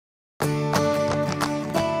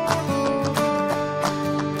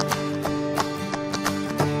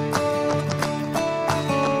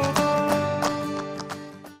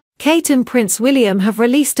Kate and Prince William have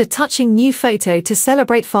released a touching new photo to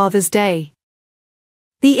celebrate Father's Day.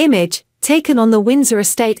 The image, taken on the Windsor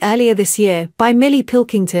Estate earlier this year by Millie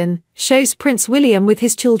Pilkington, shows Prince William with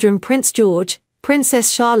his children Prince George,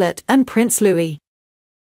 Princess Charlotte and Prince Louis.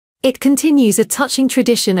 It continues a touching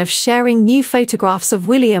tradition of sharing new photographs of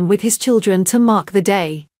William with his children to mark the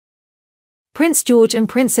day. Prince George and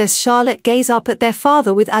Princess Charlotte gaze up at their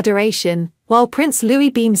father with adoration, while Prince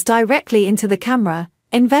Louis beams directly into the camera,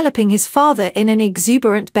 enveloping his father in an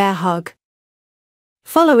exuberant bear hug.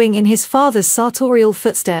 Following in his father's sartorial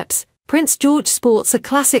footsteps, Prince George sports a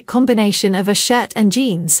classic combination of a shirt and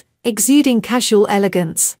jeans, exuding casual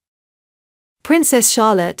elegance. Princess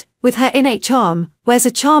Charlotte, with her innate charm, wears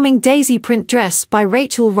a charming daisy print dress by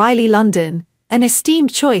Rachel Riley London, an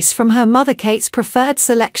esteemed choice from her mother Kate's preferred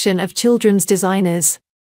selection of children's designers.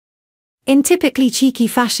 In typically cheeky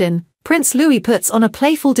fashion, Prince Louis puts on a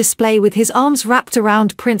playful display with his arms wrapped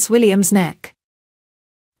around Prince William's neck.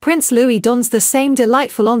 Prince Louis dons the same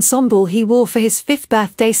delightful ensemble he wore for his 5th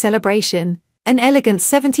birthday celebration, an elegant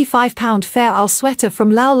 £75 Fair Isle sweater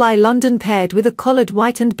from Lowley London paired with a collared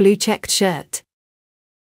white and blue checked shirt.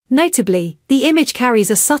 Notably, the image carries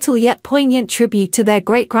a subtle yet poignant tribute to their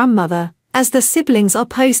great-grandmother, as the siblings are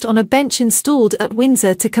posed on a bench installed at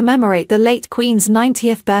Windsor to commemorate the late Queen's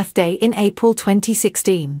 90th birthday in April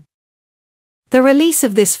 2016. The release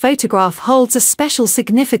of this photograph holds a special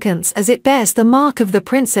significance as it bears the mark of the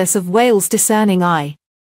Princess of Wales' discerning eye.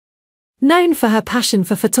 Known for her passion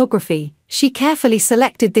for photography, she carefully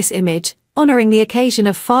selected this image, honoring the occasion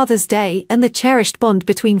of Father's Day and the cherished bond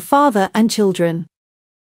between father and children.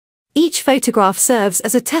 Each photograph serves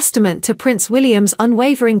as a testament to Prince William's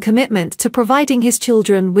unwavering commitment to providing his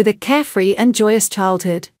children with a carefree and joyous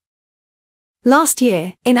childhood. Last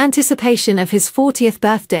year, in anticipation of his 40th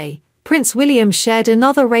birthday, Prince William shared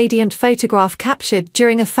another radiant photograph captured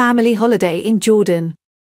during a family holiday in Jordan.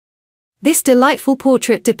 This delightful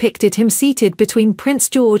portrait depicted him seated between Prince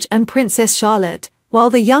George and Princess Charlotte, while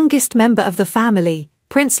the youngest member of the family,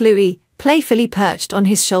 Prince Louis, playfully perched on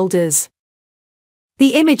his shoulders.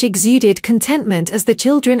 The image exuded contentment as the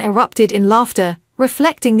children erupted in laughter,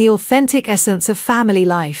 reflecting the authentic essence of family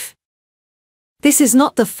life. This is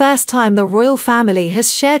not the first time the royal family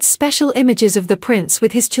has shared special images of the prince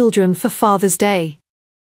with his children for Father's Day.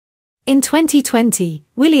 In 2020,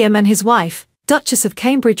 William and his wife, Duchess of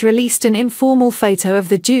Cambridge, released an informal photo of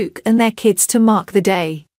the Duke and their kids to mark the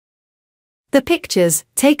day. The pictures,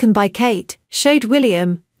 taken by Kate, showed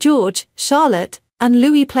William, George, Charlotte, and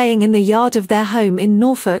Louis playing in the yard of their home in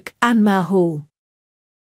Norfolk, Anmer Hall.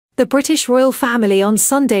 The British royal family on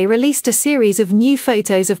Sunday released a series of new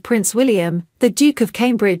photos of Prince William, the Duke of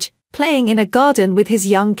Cambridge, playing in a garden with his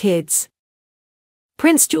young kids.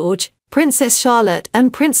 Prince George, Princess Charlotte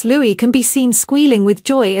and Prince Louis can be seen squealing with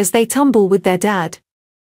joy as they tumble with their dad.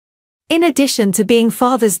 In addition to being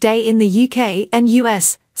Father's Day in the UK and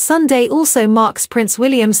US, Sunday also marks Prince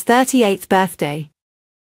William's 38th birthday.